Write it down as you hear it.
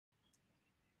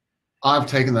I've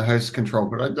taken the host control,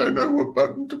 but I don't know what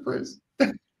button to press.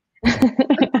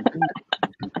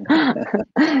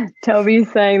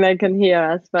 Toby's saying they can hear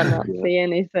us but not see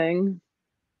anything.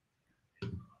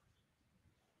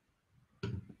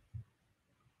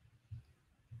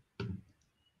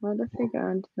 What if we go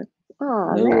into the...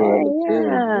 Oh,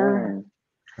 yeah.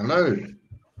 Hello.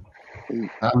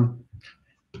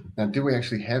 Now, do we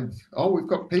actually have... Oh, we've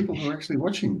got people who are actually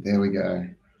watching. There we go.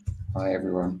 Hi,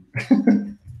 everyone.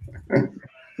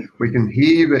 We can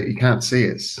hear you, but you can't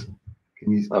see us.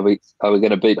 Can you... Are we going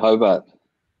to beat Hobart?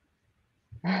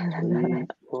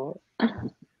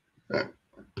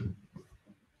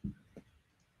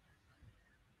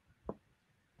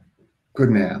 Good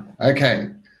now. Okay.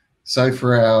 So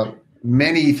for our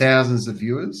many thousands of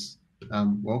viewers,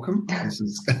 welcome. This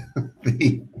is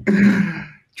the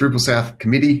DrupalSouth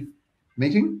Committee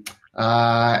meeting.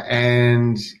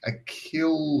 And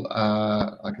Akil,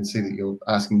 I can see that you're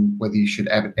asking whether you should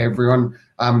add everyone.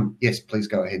 Yes, please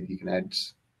go ahead. You can add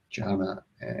Jana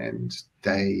and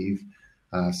Dave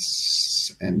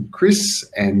and Chris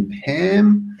and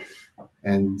Pam,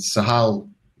 and Sahal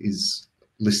is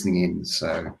listening in,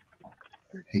 so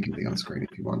he can be on screen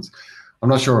if he wants. I'm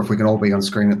not sure if we can all be on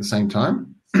screen at the same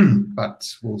time, but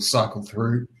we'll cycle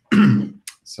through.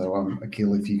 So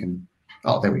Akil, if you can...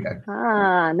 Oh, there we go.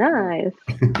 Ah, nice.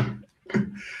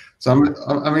 So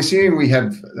I'm assuming we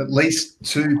have at least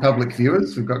 2 public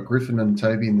viewers. We've got Griffin and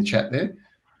Toby in the chat there.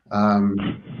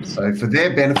 So for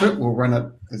their benefit, we'll run it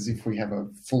as if we have a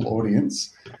full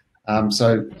audience.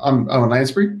 So I'm Owen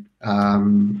Lansbury,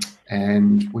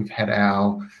 and we've had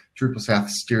our DrupalSouth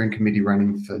Steering Committee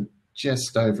running for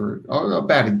just over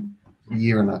about a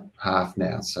year and a half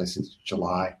now, so since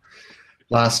July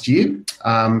last year.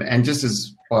 And just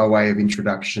as by way of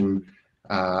introduction,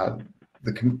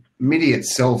 the committee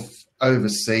itself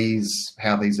oversees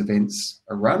how these events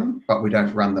are run, but we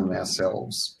don't run them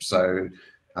ourselves. So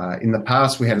in the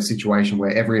past, we had a situation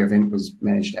where every event was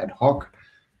managed ad hoc,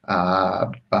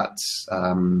 but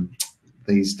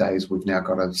these days we've now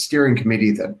got a steering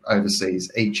committee that oversees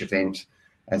each event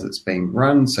as it's being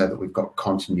run, so that we've got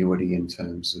continuity in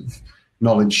terms of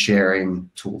knowledge sharing,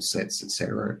 tool sets,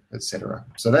 etc., etc.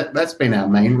 So that's been our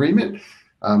main remit.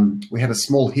 We had a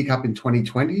small hiccup in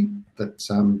 2020 that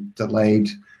delayed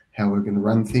how we're going to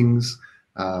run things,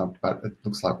 but it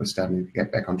looks like we're starting to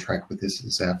get back on track with this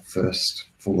as our first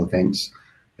full event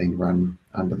being run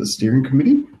under the steering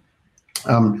committee.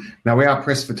 Now we are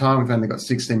pressed for time. We've only got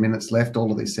 16 minutes left.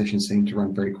 All of these sessions seem to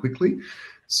run very quickly,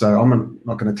 so I'm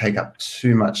not going to take up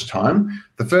too much time.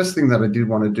 The first thing that I did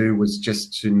want to do was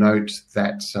just to note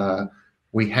that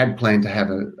we had planned to have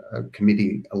a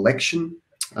committee election,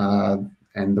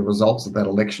 and the results of that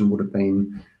election would have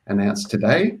been announced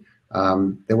today.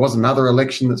 There was another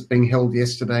election that's being held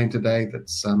yesterday and today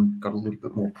that's got a little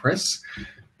bit more press,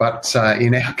 but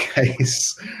in our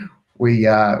case, we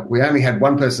only had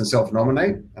one person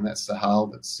self-nominate, and that's Sahal,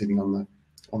 that's sitting on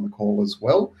the call as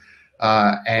well.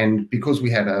 And because we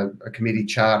had a committee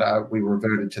charter, we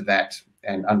reverted to that,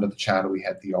 and under the charter we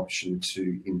had the option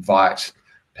to invite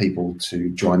people to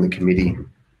join the committee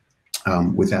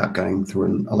without going through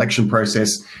an election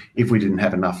process if we didn't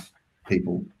have enough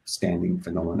people standing for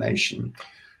nomination.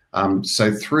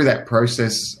 So through that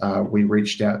process, we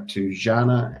reached out to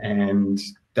Jana and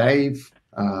Dave,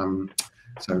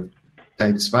 so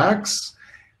Dave Sparks,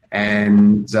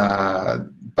 and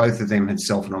both of them had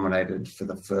self-nominated for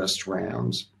the first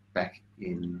round back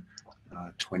in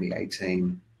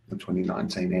 2018 or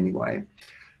 2019 anyway.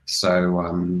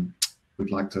 So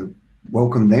we'd like to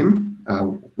welcome them.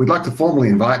 We'd like to formally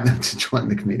invite them to join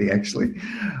the committee, actually.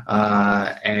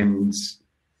 And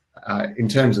in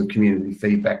terms of community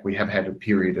feedback, we have had a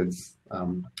period of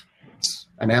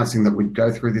announcing that we'd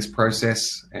go through this process,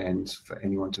 and for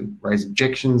anyone to raise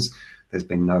objections. There's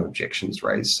been no objections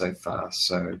raised so far.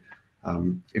 So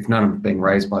if none have been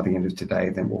raised by the end of today,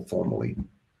 then we'll formally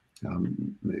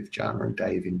move Jana and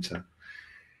Dave into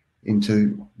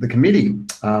the committee,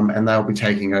 and they'll be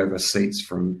taking over seats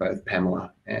from both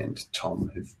Pamela and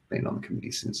Tom, who've been on the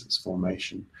committee since its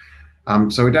formation.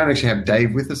 So we don't actually have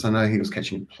Dave with us. I know he was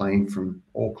catching a plane from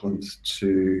Auckland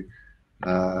to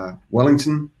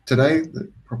Wellington today.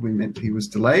 That probably meant he was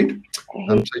delayed.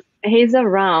 He's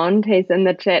around. He's in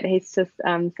the chat. He's just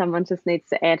someone just needs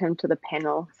to add him to the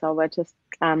panel. So we're just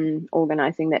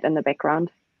organising that in the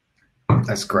background.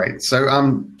 That's great. So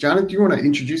Jana, do you want to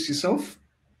introduce yourself?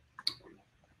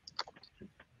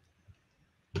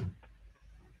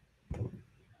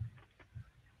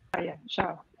 Yeah,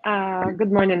 sure.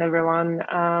 Good morning, everyone.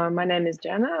 My name is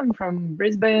Jana. I'm from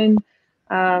Brisbane.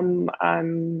 I'm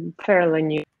fairly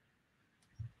new,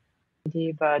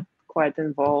 but quite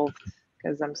involved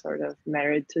because I'm sort of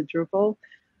married to Drupal.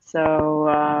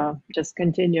 So just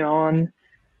continue on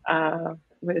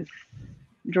with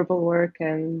Drupal work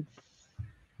and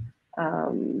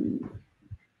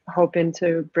hoping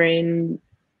to bring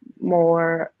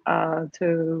more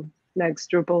to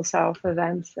next DrupalSouth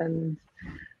events and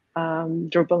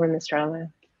Drupal in Australia.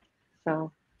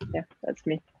 So yeah, that's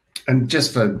me. And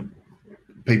just for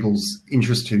people's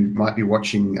interest who might be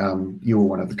watching, you were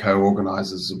one of the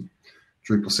co-organisers of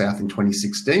DrupalSouth in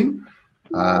 2016,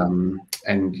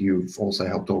 and you've also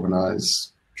helped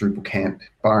organise Drupal Camp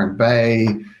Byron Bay,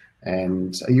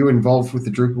 and are you involved with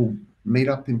the Drupal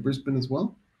meetup in Brisbane as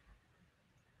well?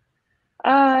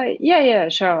 Yeah,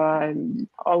 sure. I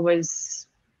always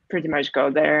pretty much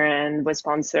go there, and we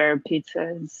sponsor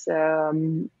pizzas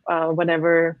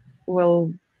whenever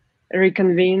we'll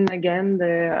reconvene again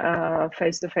the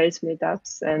face-to-face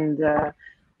meetups and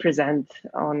present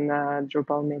on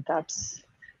Drupal meetups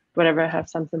whenever I have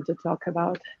something to talk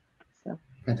about. So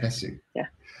fantastic. Yeah.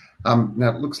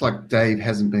 Now it looks like Dave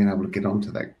hasn't been able to get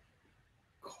onto that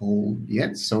call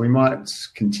yet, so we might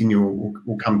continue.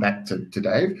 We'll come back to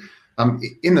Dave.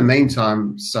 In the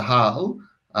meantime, Sahal,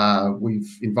 we've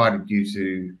invited you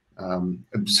to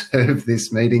observe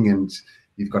this meeting, and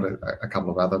you've got a couple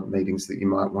of other meetings that you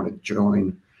might want to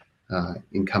join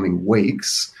in coming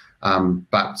weeks.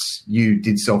 But you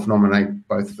did self-nominate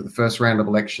both for the first round of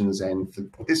elections and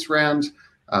for this round.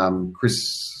 Chris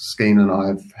Skeen and I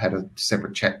have had a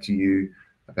separate chat to you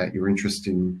about your interest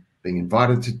in being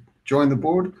invited to join the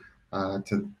board,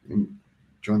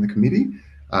 join the committee.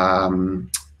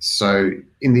 So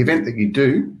in the event that you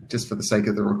do, just for the sake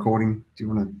of the recording, do you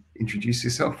want to introduce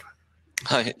yourself?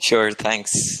 Sure,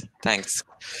 thanks,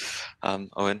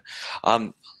 Owen.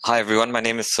 Hi everyone, my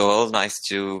name is Soel. Nice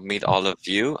to meet all of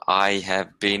you. I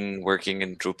have been working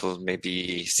in Drupal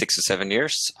maybe 6 or 7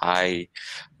 years. I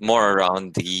more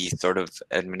around the sort of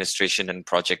administration and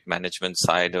project management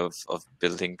side of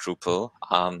building Drupal.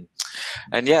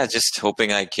 And yeah, just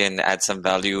hoping I can add some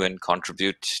value and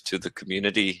contribute to the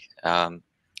community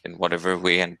in whatever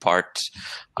way and part.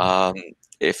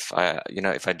 If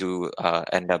I do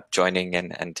end up joining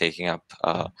and taking up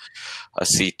a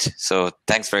seat. So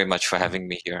thanks very much for having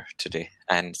me here today,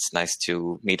 and it's nice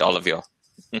to meet all of you all.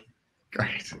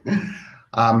 Great.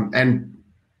 And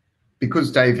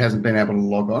because Dave hasn't been able to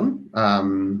log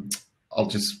on, I'll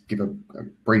just give a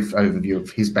brief overview of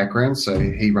his background. So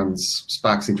he runs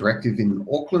Sparks Interactive in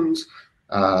Auckland.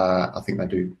 I think they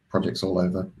do projects all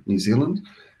over New Zealand,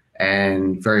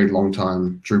 and very long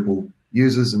time Drupal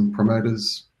users and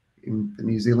promoters in the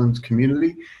New Zealand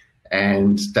community.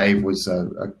 And Dave was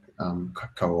a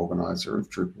co-organiser of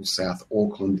DrupalSouth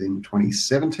Auckland in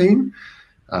 2017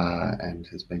 and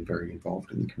has been very involved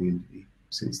in the community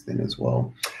since then as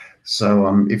well.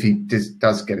 So if he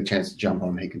does get a chance to jump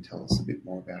on, he can tell us a bit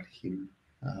more about him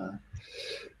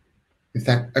if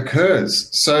that occurs.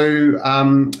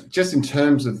 So just in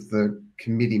terms of the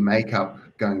committee makeup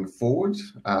going forward,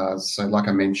 so like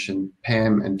I mentioned,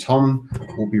 Pam and Tom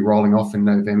will be rolling off in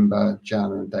November.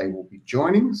 Jana and Dave will be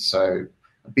joining. So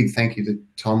a big thank you to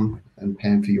Tom and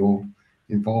Pam for your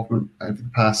involvement over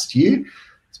the past year.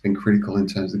 It's been critical in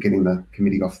terms of getting the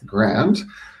committee off the ground.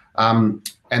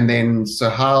 And then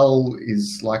Sahal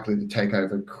is likely to take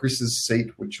over Chris's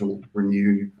seat, which will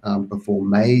renew before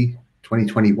May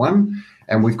 2021.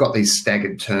 And we've got these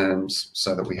staggered terms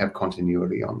so that we have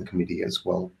continuity on the committee as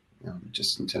well,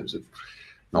 just in terms of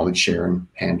knowledge share and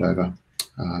handover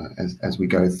as we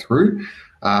go through.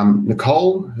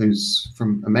 Nicole, who's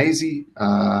from Amazy,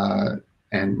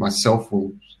 and myself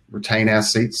will retain our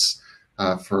seats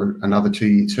for another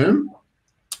 2-year term.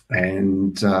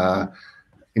 And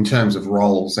in terms of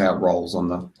roles, our roles on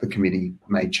the committee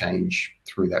may change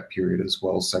through that period as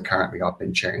well. So currently I've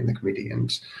been chairing the committee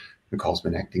and Nicole's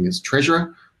been acting as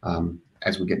treasurer.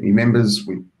 As we get new members,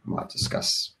 we might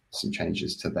discuss some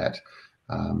changes to that,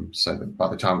 so that by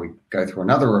the time we go through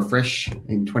another refresh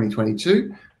in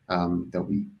 2022, there'll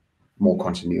be more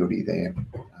continuity there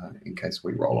in case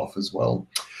we roll off as well.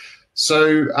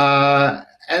 So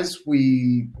as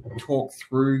we talk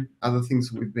through other things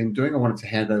that we've been doing, I wanted to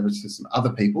hand over to some other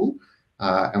people,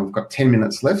 and we've got 10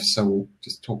 minutes left, so we'll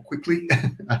just talk quickly.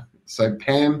 So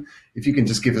Pam, if you can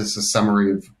just give us a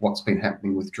summary of what's been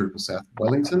happening with DrupalSouth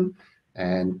Wellington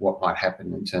and what might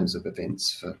happen in terms of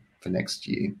events for next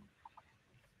year.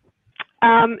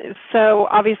 So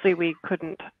obviously we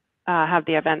couldn't have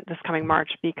the event this coming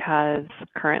March because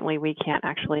currently we can't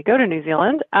actually go to New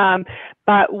Zealand.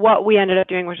 But what we ended up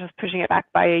doing was just pushing it back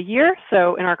by a year.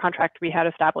 So in our contract, we had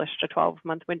established a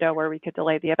 12-month window where we could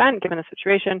delay the event given the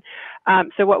situation.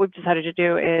 So what we've decided to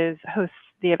do is host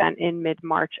the event in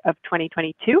mid-March of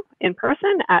 2022 in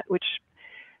person, at which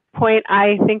point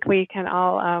I think we can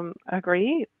all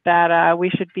agree that we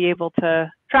should be able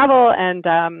to travel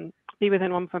and be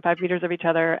within 1.5 meters of each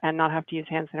other and not have to use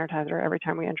hand sanitizer every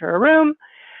time we enter a room.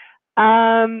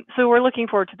 So we're looking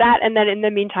forward to that. And then in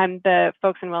the meantime, the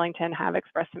folks in Wellington have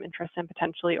expressed some interest in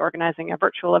potentially organizing a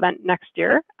virtual event next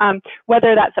year.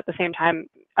 Whether that's at the same time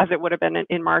as it would have been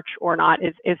in March or not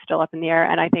is still up in the air.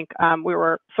 And I think we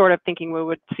were sort of thinking we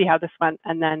would see how this went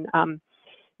and then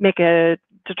make a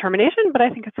determination, but I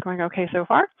think it's going okay so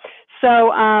far.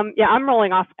 So yeah, I'm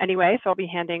rolling off anyway, so I'll be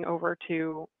handing over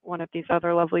to one of these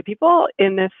other lovely people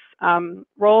in this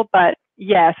role. But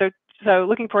yeah, so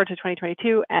looking forward to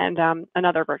 2022 and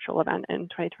another virtual event in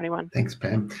 2021. Thanks,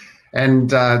 Pam. And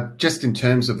just in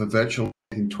terms of a virtual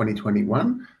in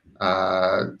 2021,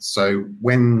 so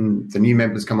when the new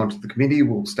members come onto the committee,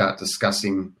 we'll start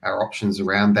discussing our options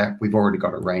around that. We've already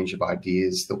got a range of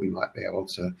ideas that we might be able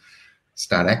to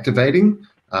start activating.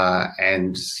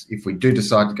 And if we do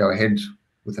decide to go ahead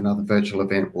with another virtual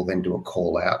event, we'll then do a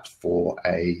call out for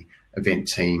a event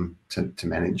team to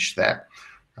manage that.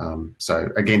 So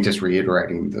again, just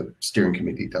reiterating, the steering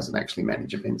committee doesn't actually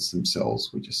manage events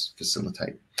themselves. We just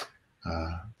facilitate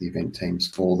the event teams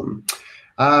for them.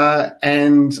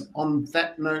 And on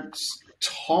that note,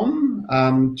 Tom,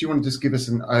 do you want to just give us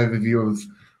an overview of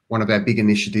one of our big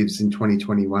initiatives in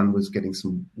 2021 was getting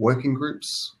some working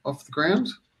groups off the ground?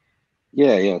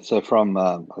 Yeah. So from,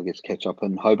 I guess, catch up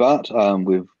in Hobart,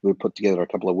 we've put together a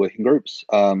couple of working groups.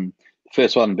 The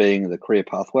first one being the career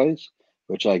pathways,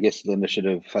 which I guess the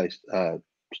initiative faced to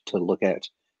look at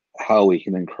how we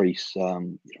can increase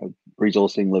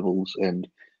resourcing levels and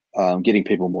getting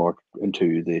people more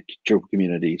into the Drupal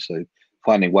community. So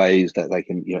finding ways that they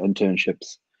can,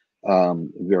 internships,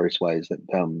 various ways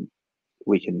that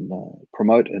we can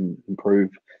promote and improve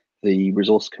the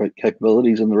resource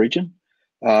capabilities in the region.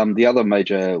 The other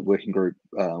major working group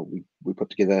we put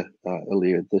together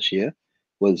earlier this year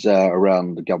was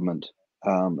around the government,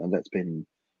 and that's been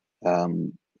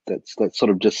that's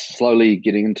sort of just slowly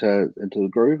getting into the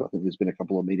groove. I think there's been a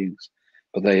couple of meetings,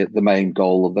 but the main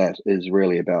goal of that is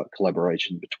really about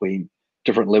collaboration between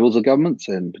different levels of governments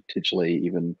and potentially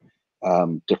even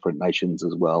different nations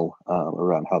as well,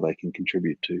 around how they can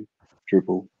contribute to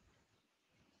Drupal.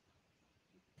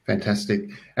 Fantastic.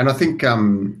 And I think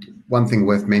one thing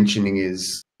worth mentioning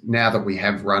is now that we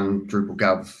have run Drupal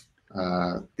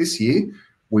Gov this year,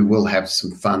 we will have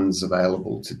some funds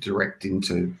available to direct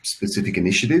into specific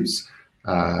initiatives.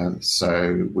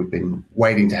 So we've been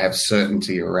waiting to have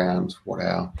certainty around what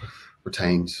our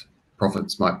retained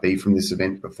profits might be from this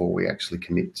event before we actually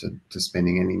commit to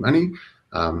spending any money.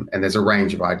 And there's a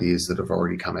range of ideas that have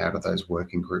already come out of those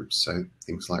working groups. So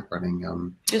things like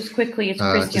running just quickly, it's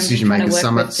Christy, decision maker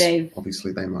summits. Dave.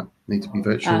 Obviously, they might need to be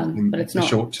virtual in but it's the not,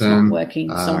 short term. It's not working.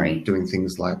 Sorry. Doing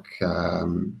things like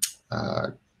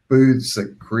booths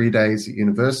at career days at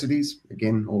universities.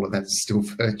 Again, all of that's still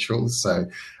virtual. So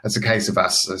it's a case of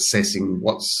us assessing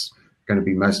what's going to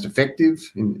be most effective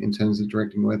in terms of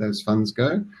directing where those funds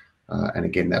go. And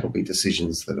again, that'll be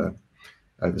decisions that are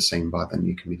overseen by the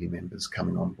new committee members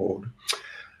coming on board.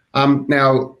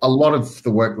 Now, a lot of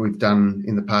the work we've done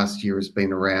in the past year has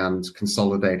been around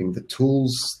consolidating the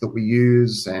tools that we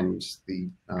use and the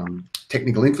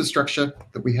technical infrastructure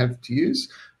that we have to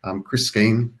use. Chris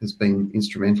Skeen has been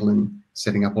instrumental in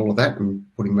setting up all of that and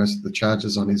putting most of the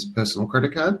charges on his personal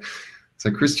credit card.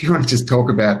 So Chris, do you want to just talk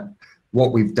about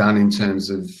what we've done in terms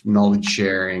of knowledge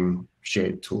sharing,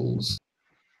 shared tools,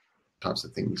 types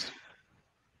of things?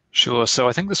 Sure. So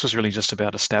I think this was really just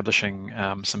about establishing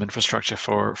some infrastructure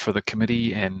for the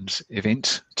committee and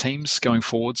event teams going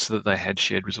forward so that they had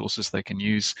shared resources they can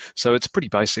use. So it's pretty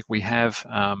basic. We have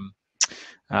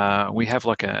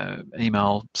like a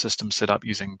email system set up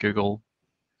using Google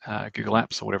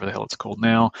Apps or whatever the hell it's called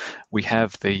now. We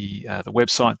have the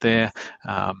website there.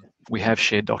 We have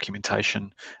shared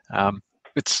documentation.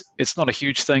 It's not a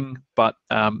huge thing, but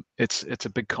it's a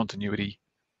big continuity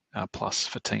plus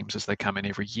for teams as they come in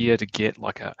every year to get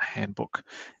like a handbook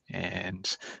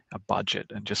and a budget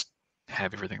and just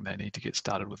have everything they need to get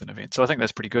started with an event. So I think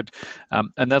that's pretty good.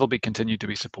 And that'll be continued to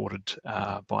be supported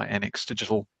by Annex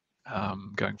Digital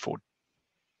going forward.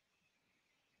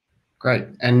 Great.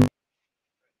 And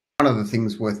one of the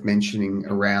things worth mentioning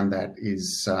around that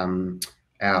is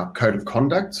our code of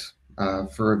conduct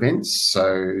for events.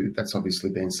 So that's obviously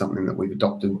been something that we've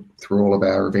adopted through all of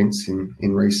our events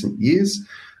in recent years.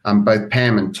 Both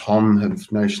Pam and Tom have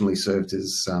notionally served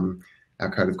as our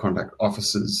code of conduct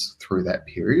officers through that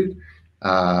period,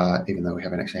 even though we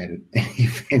haven't actually had any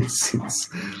events since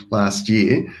last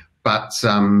year. But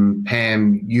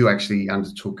Pam, you actually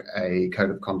undertook a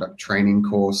code of conduct training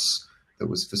course that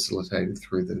was facilitated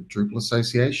through the Drupal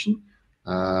Association.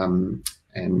 And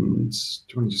do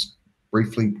you want to just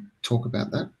briefly talk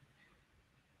about that?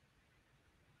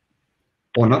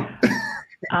 Or not?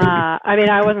 I mean,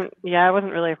 I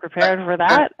wasn't really prepared for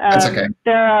that. That's okay.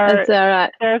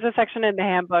 There's a section in the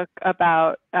handbook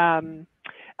about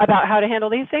how to handle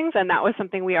these things, and that was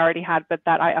something we already had, but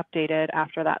that I updated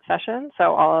after that session.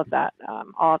 So all of that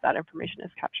information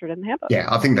is captured in the handbook. Yeah,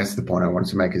 I think that's the point I wanted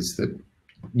to make, is that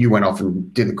you went off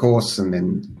and did a course, and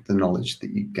then the knowledge that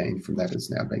you gained from that is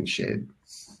now being shared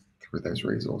through those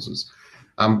resources.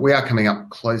 We are coming up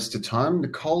close to time.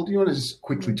 Nicole, do you want to just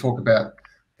quickly talk about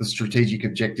the strategic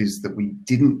objectives that we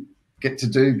didn't get to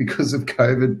do because of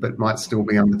COVID, but might still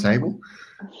be on the table?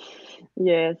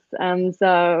 Yes,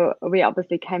 so we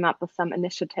obviously came up with some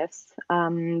initiatives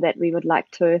that we would like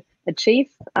to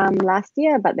achieve last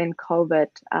year, but then COVID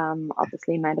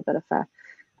obviously made a bit of a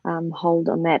hold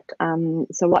on that.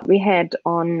 So what we had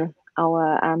on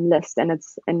our list, and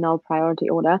it's in no priority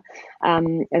order,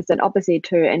 is that obviously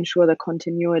to ensure the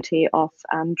continuity of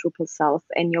DrupalSouth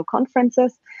annual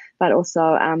conferences, but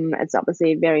also it's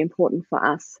obviously very important for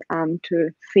us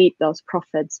to feed those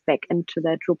profits back into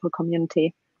the Drupal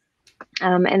community.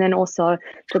 And then also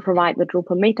to provide the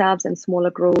Drupal meetups in smaller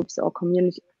groups or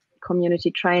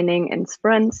community training in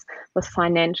sprints with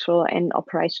financial and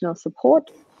operational support.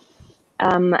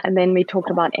 And then we talked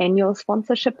about annual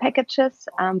sponsorship packages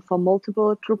for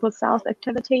multiple DrupalSouth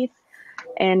activities.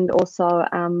 And also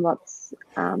what's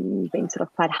been sort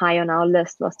of quite high on our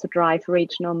list was to drive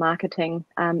regional marketing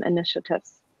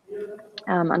initiatives.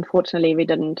 Unfortunately, we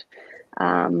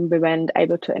weren't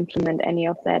able to implement any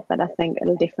of that, but I think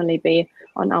it'll definitely be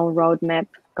on our roadmap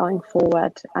going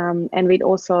forward. And we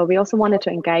also wanted to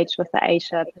engage with the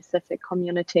Asia Pacific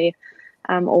community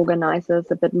organizers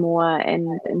a bit more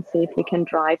and see if we can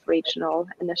drive regional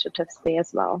initiatives there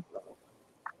as well.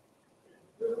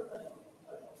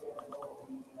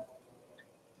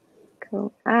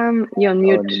 Cool. You're on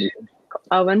mute,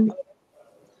 Owen.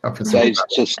 Dave's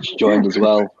just joined as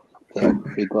well. So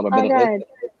we've got a minute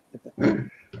left.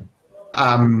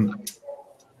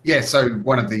 Yeah, so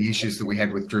one of the issues that we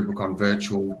had with DrupalCon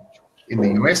Virtual in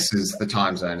the US is the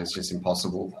time zone is just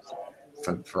impossible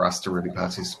for us to really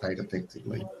participate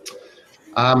effectively.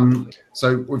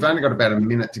 So we've only got about a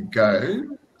minute to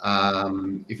go.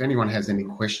 If anyone has any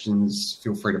questions,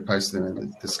 feel free to post them in the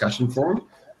discussion forum.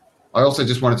 I also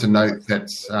just wanted to note that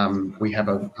we have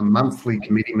a monthly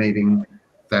committee meeting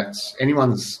that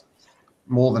anyone's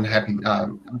more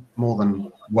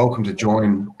than welcome to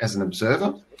join as an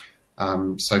observer.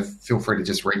 So feel free to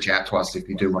just reach out to us if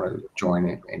you do want to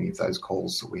join any of those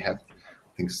calls that we have.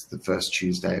 I think it's the first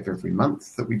Tuesday of every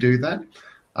month that we do that.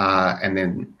 And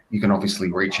then you can obviously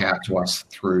reach out to us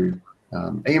through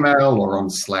email or on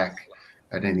Slack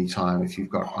at any time if you've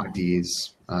got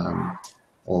ideas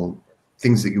or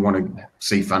things that you want to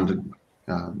see funded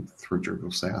through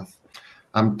DrupalSouth.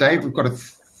 Dave, we've got a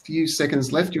few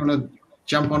seconds left. Do you want to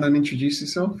jump on and introduce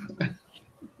yourself?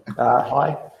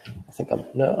 Hi. I think I'm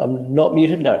not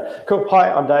muted. No. Cool.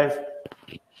 Hi, I'm Dave.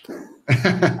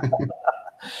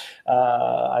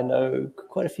 I know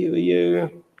quite a few of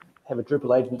you. Have a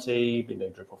Drupal agency. Been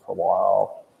doing Drupal for a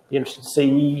while. Be interested to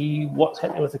see what's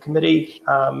happening with the committee.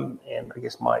 And I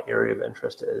guess my area of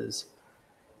interest is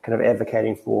kind of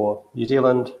advocating for New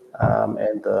Zealand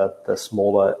and the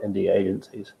smaller indie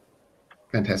agencies.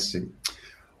 Fantastic.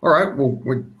 All right. Well,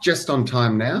 we're just on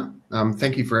time now.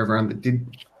 Thank you for everyone that did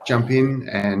jump in,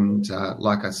 and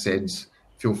like I said,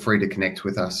 feel free to connect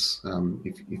with us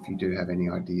if you do have any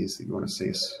ideas that you want to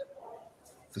see us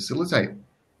facilitate.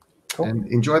 Cool. And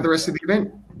enjoy the rest of the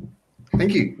event.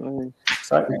 Thank you.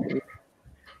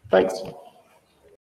 Thanks.